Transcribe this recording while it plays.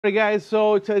Alright guys,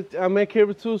 so on Mac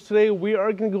Cable Tools today, we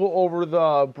are going to go over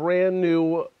the brand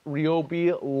new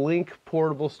Ryobi Link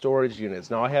portable storage units.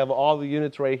 Now I have all the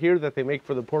units right here that they make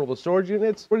for the portable storage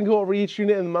units. We're going to go over each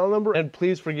unit and the model number, and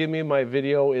please forgive me, my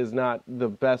video is not the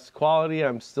best quality.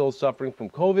 I'm still suffering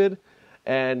from COVID,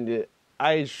 and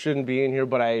I shouldn't be in here,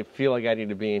 but I feel like I need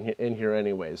to be in here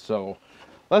anyways. So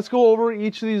let's go over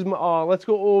each of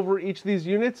these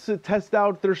units to test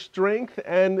out their strength,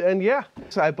 and yeah.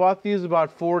 So I bought these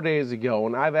about 4 days ago,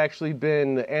 and I've actually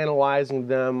been analyzing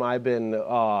them. I've been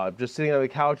just sitting on the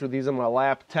couch with these on my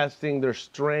lap, testing their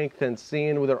strength and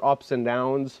seeing their ups and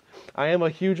downs. I am a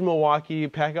huge Milwaukee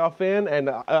Packout fan, and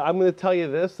I'm going to tell you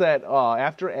this, that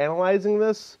after analyzing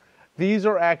this, these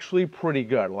are actually pretty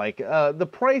good. Like the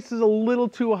price is a little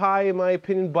too high in my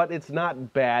opinion, but it's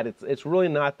not bad. It's really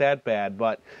not that bad.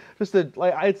 But just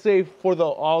like I'd say for the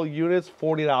all units,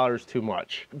 $40 too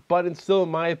much. But still, in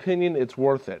my opinion, it's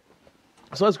worth it.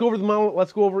 So let's go over the model.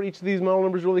 Let's go over each of these model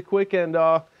numbers really quick, and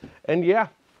yeah,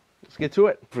 let's get to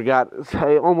it.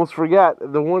 I almost forgot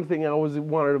the one thing I always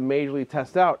wanted to majorly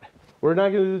test out. We're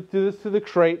not going to do this to the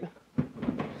crate.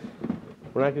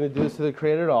 We're not going to do this to the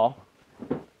crate at all.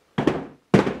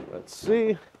 Let's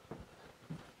see.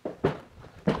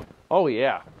 Oh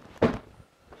yeah.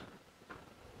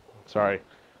 Sorry.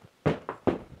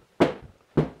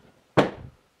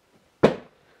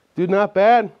 Dude, not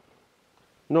bad.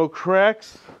 No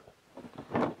cracks.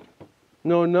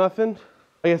 No nothing.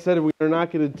 Like I said, we are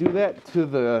not going to do that to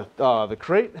the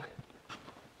crate,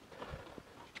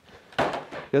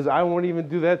 because I won't even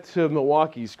do that to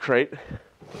Milwaukee's crate.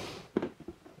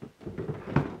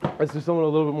 Let's do someone a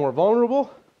little bit more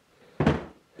vulnerable.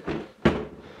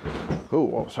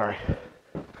 Oh, sorry.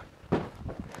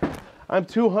 I'm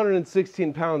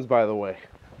 216 pounds, by the way.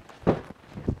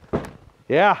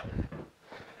 Yeah.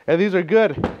 And these are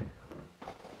good.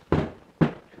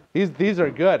 These are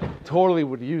good. Totally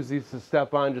would use these to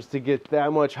step on just to get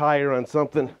that much higher on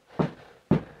something. All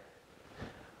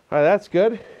right, that's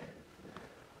good.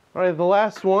 All right, the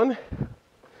last one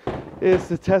is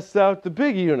to test out the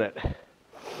big unit.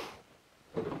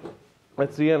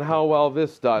 Let's see on how well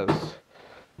this does.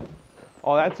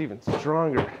 Oh, that's even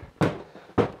stronger.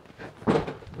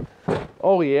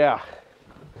 Oh yeah,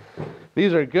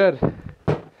 these are good.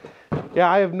 Yeah,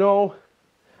 I have no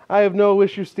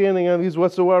issue standing on these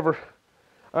whatsoever.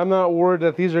 I'm not worried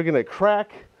that these are gonna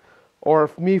crack or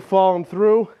if me falling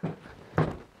through.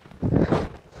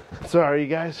 Sorry, you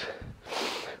guys.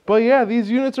 But yeah,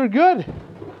 these units are good.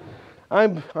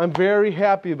 I'm very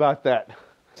happy about that.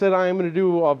 Said I am gonna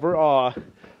do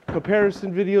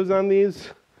comparison videos on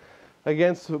these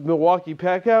against Milwaukee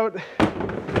Packout.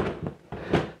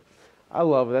 I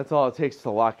love it. That's all it takes to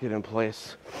lock it in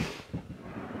place.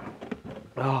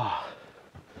 Oh.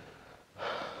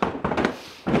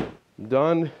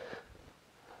 Done.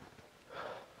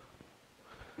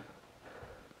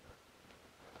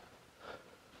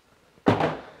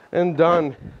 And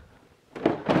done.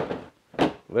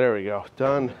 There we go.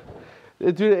 Done.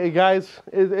 Dude, guys,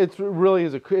 it really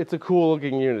is it's a cool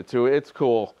looking unit too. It's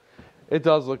cool. It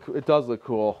does look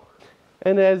cool.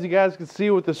 And as you guys can see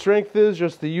what the strength is,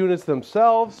 just the units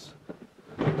themselves.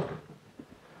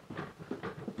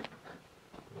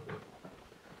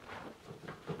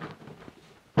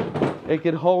 It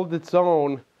can hold its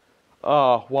own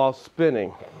while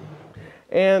spinning.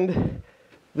 And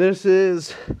this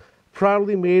is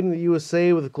proudly made in the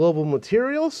USA with global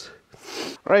materials.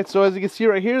 All right, so as you can see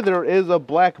right here, there is a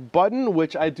black button,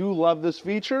 which I do love this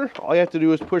feature. All you have to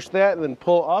do is push that and then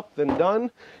pull up, then done.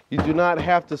 You do not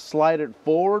have to slide it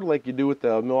forward like you do with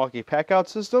the Milwaukee Packout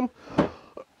system.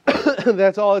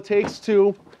 That's all it takes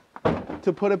to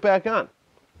put it back on.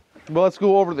 But let's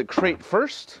go over the crate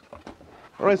first.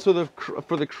 All right, so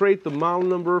for the crate, the model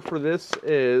number for this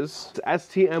is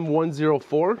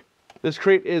STM104. This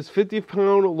crate is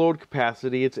 50-pound load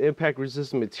capacity. It's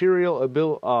impact-resistant material,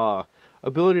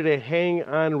 ability to hang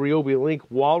on Ryobi Link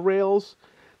wall rails,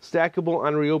 stackable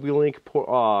on Ryobi Link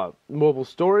mobile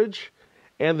storage,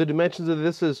 and the dimensions of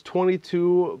this is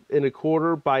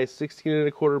 22¼ by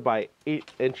 16¼ by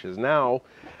 8 inches. Now,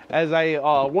 as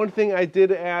one thing I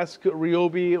did ask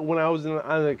Ryobi when I was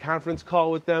on the conference call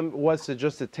with them was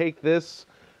to take this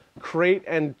crate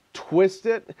and twist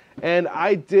it, and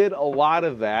I did a lot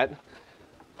of that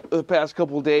the past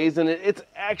couple of days, and it's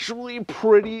actually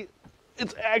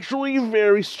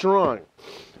very strong.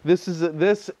 This is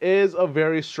a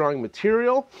very strong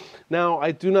material. Now,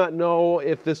 I do not know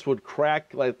if this would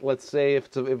crack. Like, let's say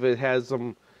if it has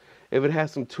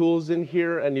some tools in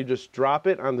here and you just drop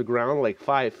it on the ground like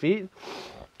 5 feet.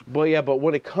 But yeah, but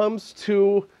when it comes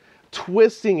to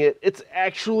twisting it, it's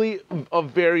actually a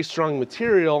very strong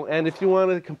material. And if you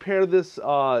want to compare this,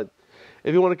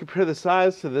 if you want to compare the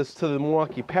size to this to the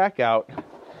Milwaukee Packout,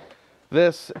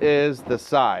 this is the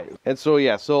size. And so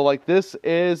yeah, so like this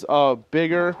is a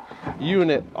bigger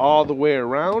unit all the way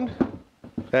around.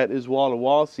 That is wall to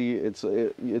wall. See, it's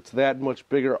that much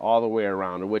bigger all the way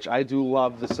around, which I do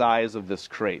love the size of this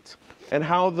crate. And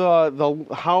how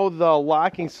the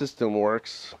locking system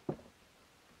works,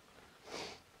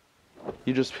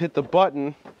 you just hit the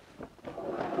button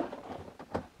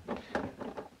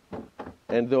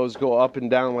and those go up and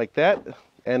down like that.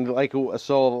 And like,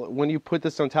 so when you put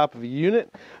this on top of a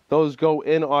unit, those go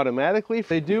in automatically.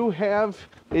 They do have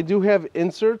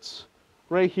inserts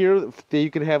right here that you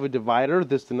could have a divider.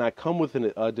 This did not come with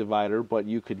a divider, but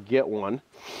you could get one.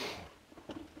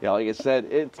 Yeah, like I said,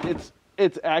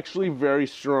 it's actually very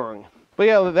strong. But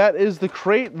yeah, that is the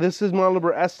crate. This is model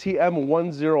number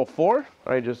STM104. All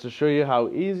right, just to show you how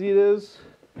easy it is.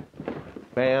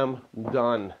 Bam,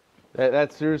 done.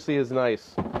 That seriously is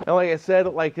nice. And like I said,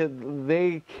 like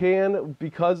they can,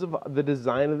 because of the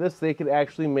design of this, they can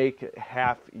actually make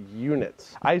half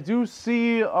units. I do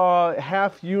see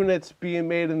half units being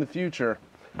made in the future.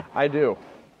 I do.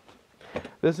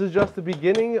 This is just the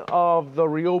beginning of the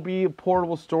Ryobi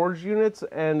portable storage units,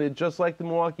 and just like the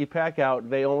Milwaukee Packout,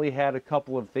 they only had a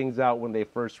couple of things out when they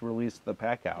first released the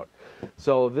Packout.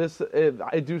 So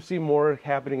I do see more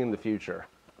happening in the future.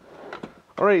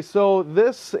 All right, so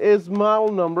this is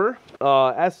model number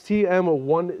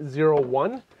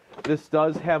STM101. This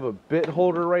does have a bit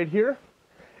holder right here.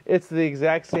 It's the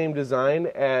exact same design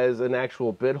as an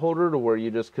actual bit holder, to where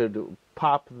you just could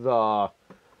pop the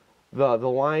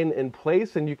line in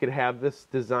place, and you could have this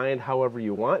designed however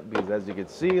you want. Because as you can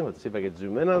see, let's see if I can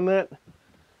zoom in on that.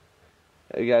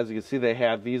 As you can see, they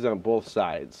have these on both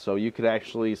sides, so you could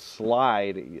actually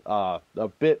slide a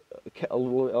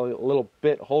little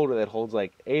bit holder that holds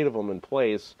like 8 of them in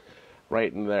place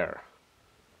right in there.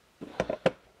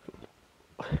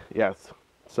 Yes,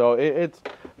 so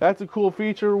that's a cool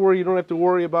feature where you don't have to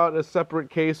worry about a separate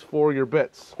case for your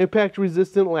bits. Impact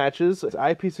resistant latches,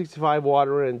 IP65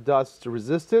 water and dust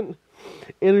resistant,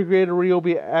 integrated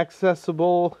Ryobi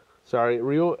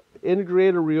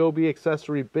integrated Ryobi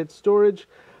accessory bit storage,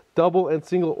 double and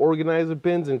single organizer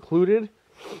bins included,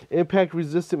 impact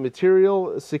resistant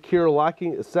material, secure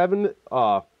locking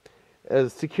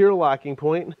secure locking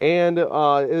point, and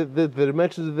the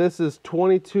dimensions of this is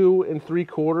 22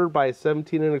 3/4 by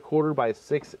 17 1/4 by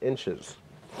 6 inches.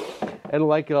 And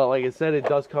like I said, it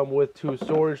does come with 2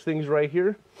 storage things right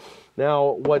here.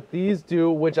 Now, what these do,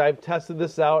 which I've tested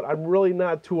this out, I'm really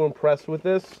not too impressed with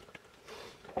this.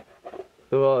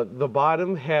 The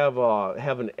bottom have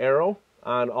an arrow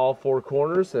on all 4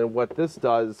 corners, and what this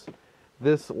does,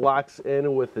 this locks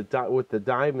in with the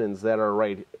diamonds that are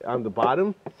right on the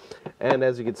bottom, and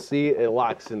as you can see, it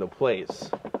locks into place.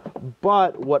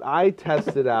 But what I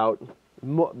tested out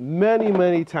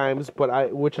many times,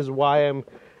 which is why I'm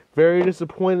very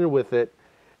disappointed with it,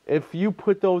 if you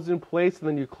put those in place and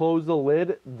then you close the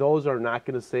lid, those are not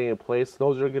going to stay in place.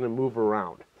 Those are going to move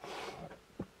around.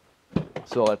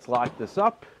 So let's lock this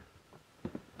up.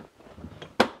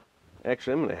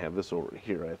 Actually, I'm going to have this over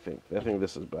here, I think. I think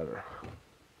this is better.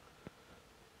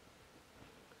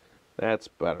 That's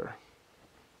better.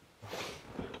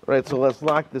 All right, so let's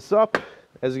lock this up.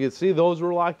 As you can see, those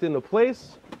were locked into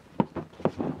place.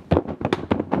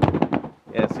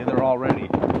 Yeah, see, they're already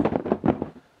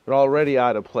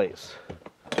out of place.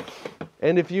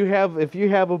 And if you have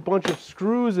a bunch of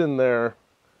screws in there,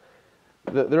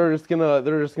 they're just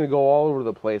gonna go all over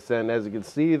the place. And as you can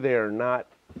see, they are not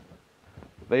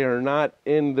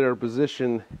in their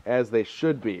position as they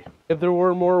should be. If there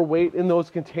were more weight in those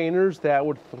containers, that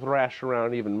would thrash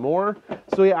around even more.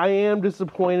 So yeah, I am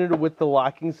disappointed with the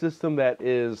locking system that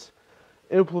is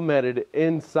implemented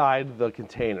inside the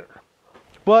container.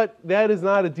 But that is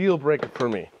not a deal breaker for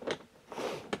me.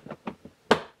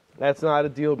 That's not a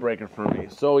deal breaker for me.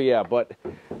 So yeah, but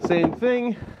same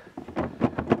thing.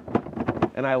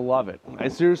 And I love it. I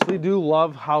seriously do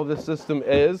love how the system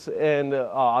is, and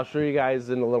I'll show you guys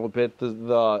in a little bit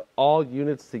the all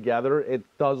units together. It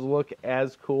does look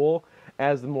as cool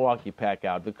as the Milwaukee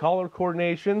Packout. The color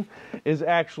coordination is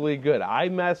actually good. I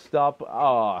messed up.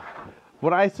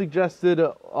 What I suggested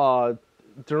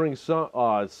during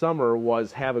summer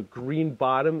was have a green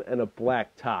bottom and a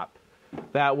black top.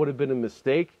 That would have been a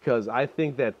mistake, because I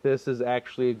think that this is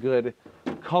actually a good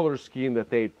color scheme that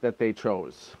they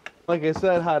chose. Like I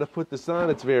said, how to put this on,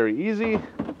 it's very easy.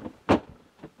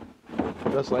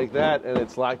 Just like that, and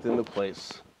it's locked into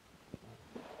place.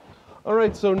 All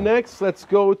right, so next, let's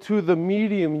go to the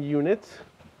medium unit.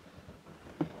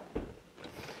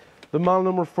 The model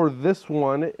number for this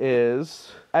one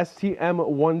is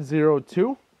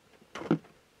STM102.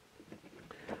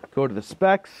 Go to the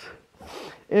specs.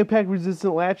 Impact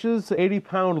resistant latches,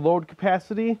 80-pound load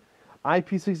capacity,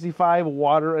 IP65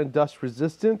 water and dust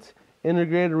resistant,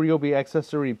 integrated Ryobi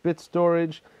accessory bit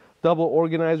storage, double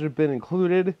organizer bin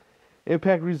included,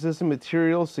 impact resistant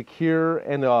material, secure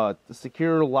and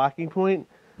secure locking point.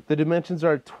 The dimensions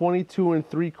are 22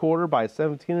 3/4 by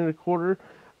 17 1/4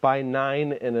 by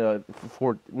 9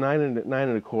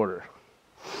 1/4.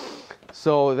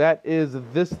 So that is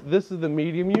this is the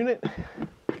medium unit.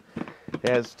 It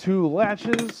has 2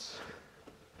 latches.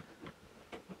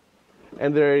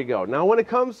 And there you go. Now when it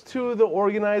comes to the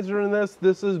organizer in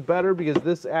this is better because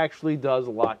this actually does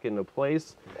lock into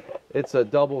place. It's a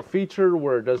double feature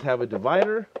where it does have a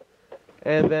divider,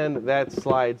 and then that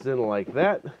slides in like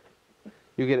that.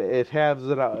 You get it has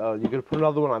it. You can put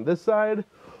another one on this side.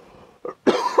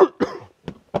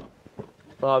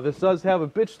 This does have a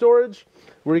bit storage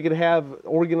where you can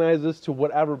organize this to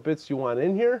whatever bits you want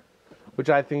in here, which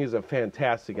I think is a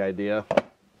fantastic idea.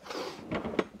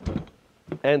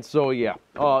 And so yeah,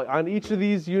 on each of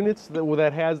these units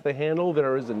that has the handle,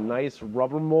 there is a nice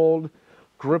rubber mold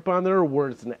grip on there where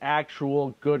it's an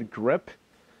actual good grip.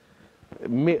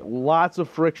 Lots of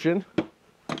friction.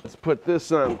 Let's put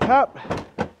this on top.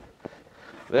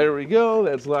 There we go,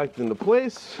 that's locked into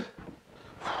place.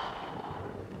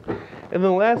 And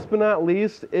then last but not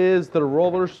least is the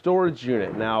roller storage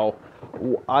unit. Now,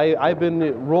 I've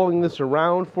been rolling this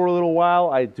around for a little while.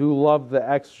 I do love the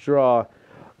extra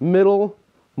middle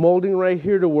molding right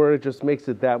here to where it just makes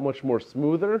it that much more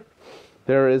smoother.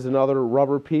 There is another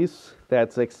rubber piece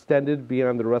that's extended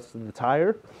beyond the rest of the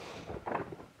tire.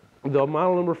 The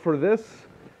model number for this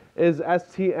is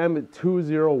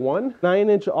STM201.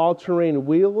 9-inch all-terrain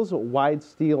wheels, wide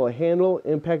steel handle,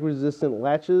 impact-resistant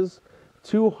latches,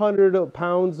 200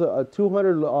 pound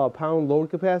load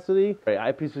capacity,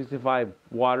 IP65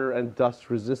 water and dust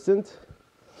resistant,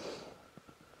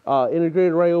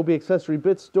 integrated Ryobi accessory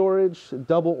bit storage,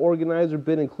 double organizer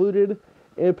bin included,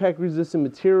 impact resistant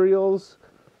materials,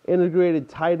 integrated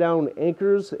tie down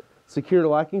anchors, secure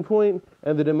locking point,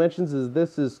 and the dimensions is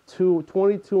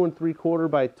 22 3/4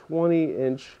 by 20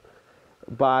 inch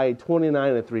by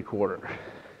 29 3/4.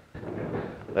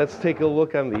 Let's take a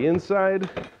look on the inside.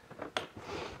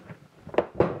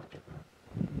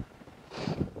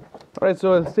 All right,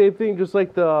 so the same thing, just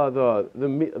like the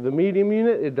medium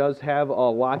unit, it does have a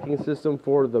locking system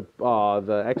for the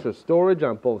extra storage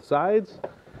on both sides.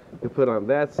 You put it on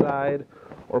that side,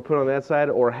 or put it on that side,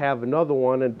 or have another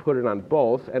one and put it on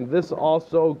both. And this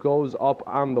also goes up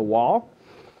on the wall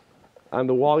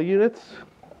units.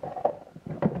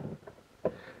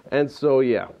 And so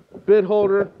yeah, bit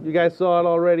holder, you guys saw it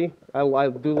already. I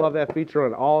do love that feature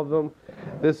on all of them.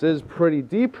 This is pretty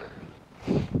deep.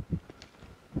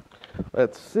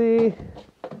 Let's see,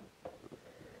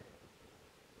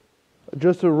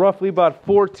 just roughly about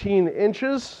 14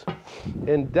 inches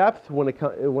in depth when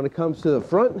it comes to the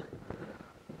front.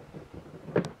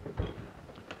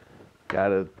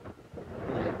 Gotta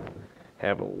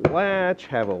have a latch,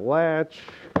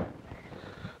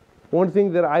 One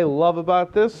thing that I love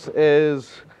about this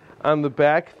is on the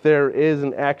back there is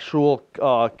an actual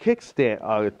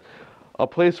kickstand, a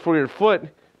place for your foot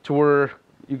to where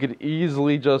you could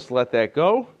easily just let that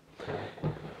go.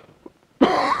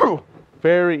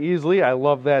 Very easily. I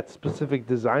love that specific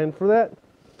design for that.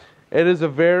 It is a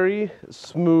very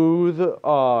smooth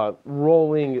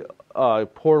rolling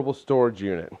portable storage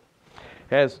unit. It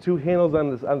has 2 handles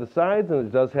on the sides, and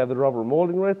it does have the rubber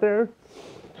molding right there.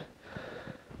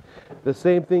 The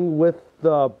same thing with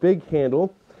the big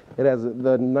handle. It has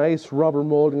the nice rubber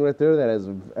molding right there that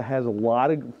has a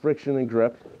lot of friction and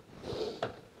grip.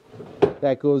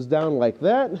 That goes down like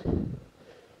that.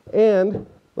 And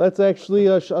let's actually,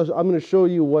 I'm going to show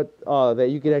you what that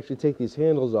you can actually take these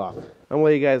handles off. I'm going to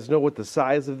let you guys know what the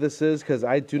size of this is, because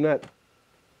I did not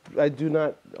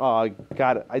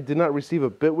receive a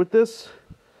bit with this.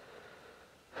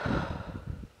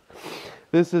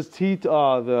 This is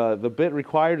the bit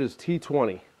required is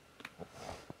T20.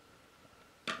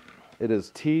 It is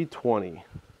T20.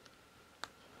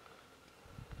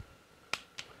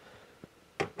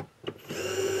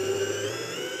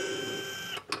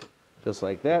 Just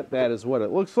like that. That is what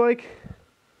it looks like.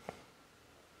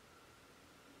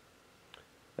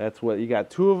 That's what you got,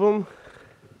 2 of them.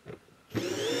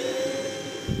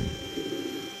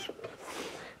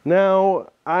 Now,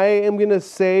 I am going to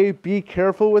say be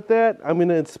careful with that. I'm going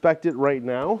to inspect it right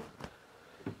now.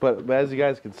 But as you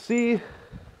guys can see,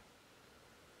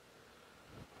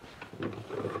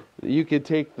 you could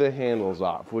take the handles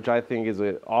off, which I think is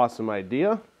an awesome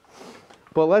idea.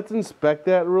 But let's inspect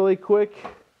that really quick,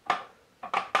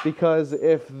 because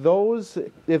if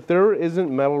there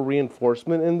isn't metal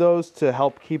reinforcement in those to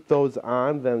help keep those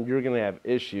on, then you're gonna have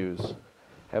issues.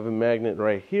 Have a magnet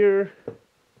right here.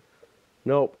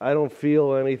 Nope, I don't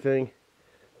feel anything.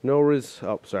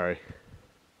 Oh, sorry.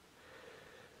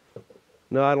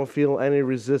 No, I don't feel any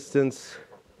resistance.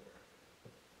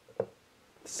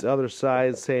 This other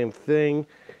side, same thing.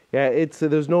 Yeah,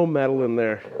 there's no metal in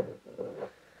there.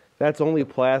 That's only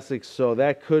plastic, so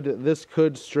this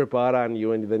could strip out on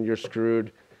you, and then you're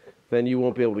screwed. Then you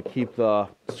won't be able to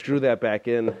screw that back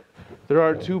in. There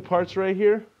are two parts right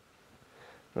here.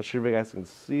 Not sure if you guys can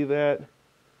see that.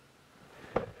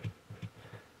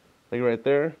 Like right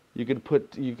there, you could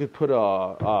put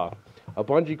a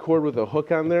bungee cord with a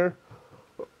hook on there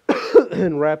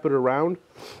and wrap it around.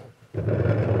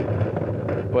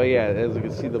 But yeah, as you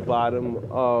can see, the bottom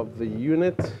of the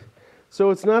unit.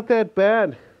 So it's not that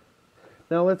bad.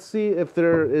 Now let's see if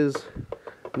there is,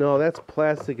 no, that's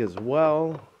plastic as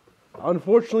well.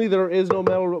 Unfortunately, there is no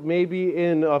metal. Maybe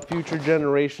in a future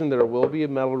generation there will be a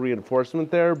metal reinforcement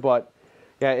there, but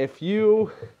yeah, if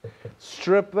you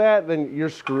strip that, then you're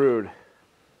screwed.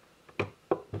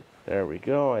 There we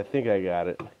go. I think I got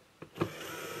it.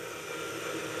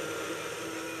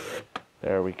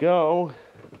 There we go.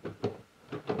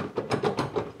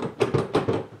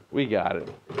 We got it.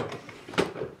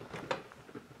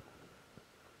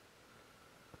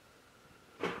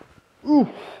 Ooh.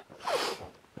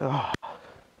 Oh.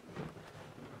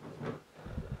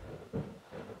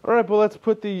 All right, but let's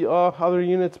put the other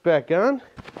units back on.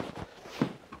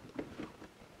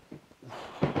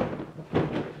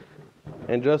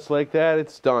 And just like that,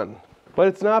 it's done. But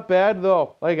it's not bad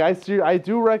though. Like I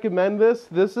do recommend this.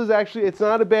 This is actually, it's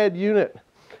not a bad unit.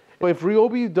 But if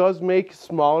Ryobi does make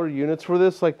smaller units for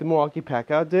this, like the Milwaukee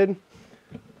Packout did,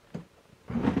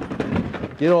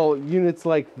 you know, units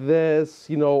like this,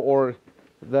 you know, or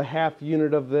the half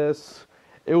unit of this,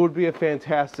 it would be a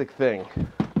fantastic thing.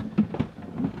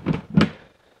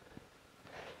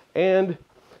 And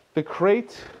the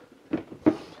crate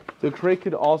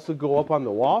could also go up on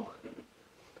the wall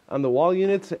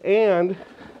units, and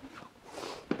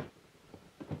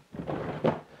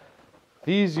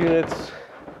these units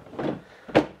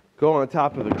go on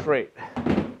top of the crate.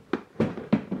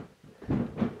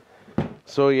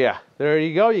 So yeah, there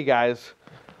you go, you guys.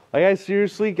 Like I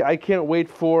can't wait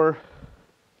for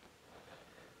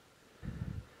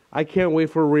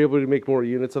Ryobi to make more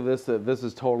units of this. This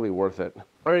is totally worth it.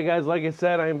 All right, guys. Like I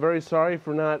said, I am very sorry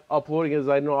for not uploading as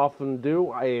I often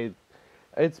do.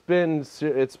 It's been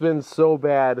so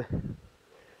bad.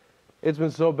 It's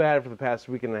been so bad for the past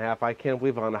week and a half. I can't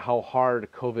believe on how hard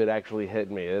COVID actually hit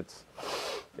me. It's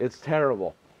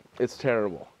terrible. It's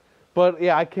terrible. But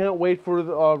yeah, I can't wait for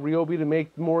Ryobi to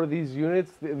make more of these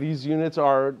units. These units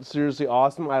are seriously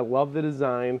awesome. I love the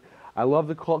design. I love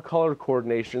the color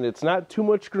coordination. It's not too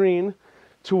much green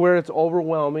to where it's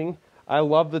overwhelming. I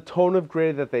love the tone of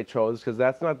gray that they chose, because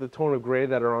that's not the tone of gray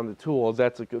that are on the tools.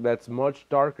 That's much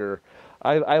darker.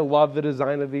 I love the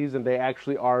design of these, and they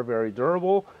actually are very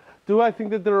durable. Do I think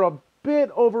that they're a bit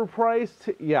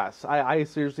overpriced? Yes, I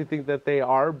seriously think that they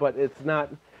are, but it's not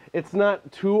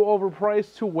too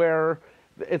overpriced to where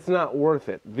it's not worth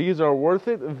it. These are worth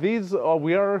it.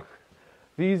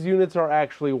 These units are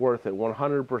actually worth it,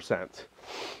 100%.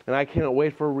 And I can't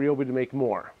wait for Ryobi to make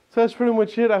more. So that's pretty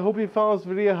much it. I hope you found this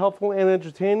video helpful and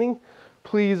entertaining.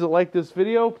 Please like this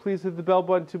video. Please hit the bell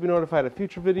button to be notified of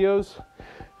future videos.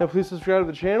 And please subscribe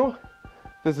to the channel.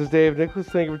 This is Dave Nicholas.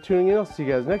 Thank you for tuning in. I'll see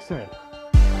you guys next time.